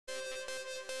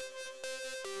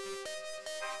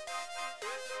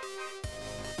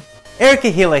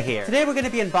Kehela here. Today we're going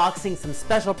to be unboxing some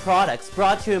special products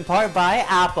brought to you in part by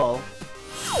Apple.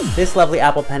 This lovely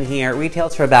Apple Pen here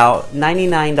retails for about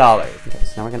 $99. Okay,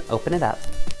 so now we're going to open it up.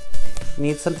 You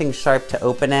need something sharp to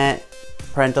open it.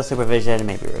 Parental supervision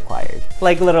may be required.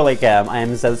 Like literally, Kim, I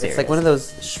am so serious. It's like one of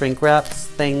those shrink wraps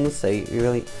things, so you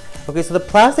really... Okay, so the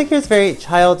plastic here is very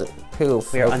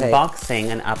child-proof. We are unboxing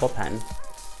an Apple Pen.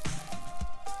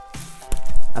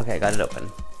 Okay, got it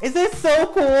open. Is this so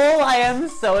cool? I am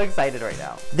so excited right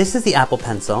now. This is the Apple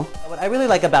Pencil. What I really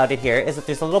like about it here is that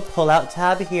there's a little pull-out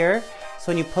tab here. So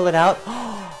when you pull it out,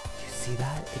 you see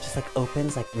that? It just like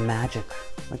opens like magic,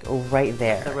 like right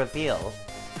there. The reveal.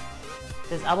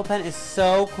 This Apple Pen is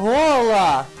so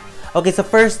cool. Okay, so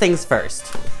first things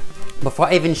first. Before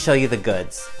I even show you the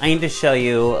goods, I need to show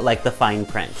you like the fine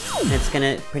print. And it's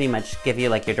gonna pretty much give you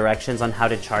like your directions on how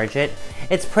to charge it.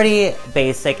 It's pretty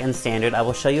basic and standard. I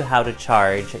will show you how to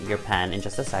charge your pen in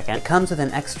just a second. It comes with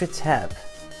an extra tip.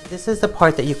 This is the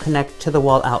part that you connect to the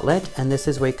wall outlet, and this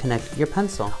is where you connect your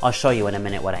pencil. I'll show you in a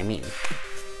minute what I mean.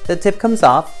 The tip comes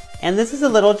off, and this is a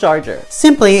little charger.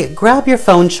 Simply grab your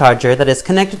phone charger that is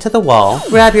connected to the wall,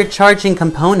 grab your charging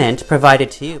component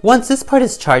provided to you. Once this part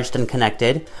is charged and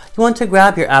connected, you want to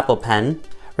grab your Apple Pen,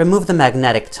 remove the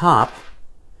magnetic top,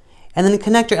 and then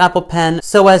connect your Apple Pen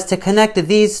so as to connect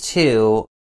these two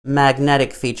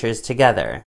magnetic features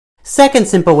together. Second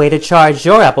simple way to charge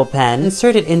your Apple Pen,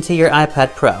 insert it into your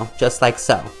iPadPro, just like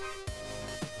so.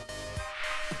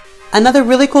 Another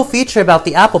really cool feature about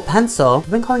the Apple Pencil,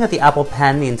 I've been calling it the Apple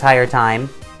Pen the entire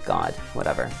time. God,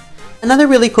 whatever. Another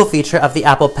really cool feature of the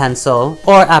Apple Pencil,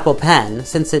 or Apple Pen,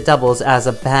 since it doubles as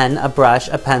a pen, a brush,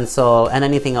 a pencil, and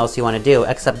anything else you want to do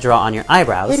except draw on your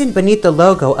eyebrows. Hidden beneath the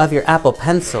logo of your Apple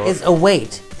Pencil is a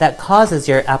weight that causes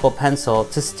your Apple Pencil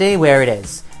to stay where it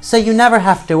is, so you never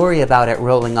have to worry about it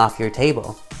rolling off your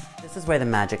table. This is where the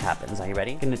magic happens. Are you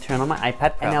ready? I'm going to turn on my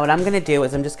iPad Pro. And now what I'm going to do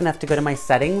is I'm just going to have to go to my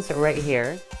settings right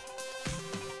here.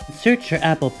 Insert your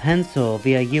Apple Pencil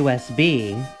via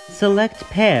USB. Select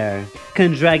pair.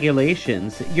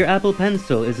 Congratulations, your Apple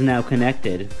Pencil is now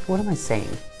connected. What am I saying?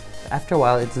 After a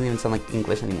while, it doesn't even sound like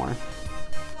English anymore.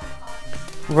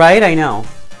 Right? I know.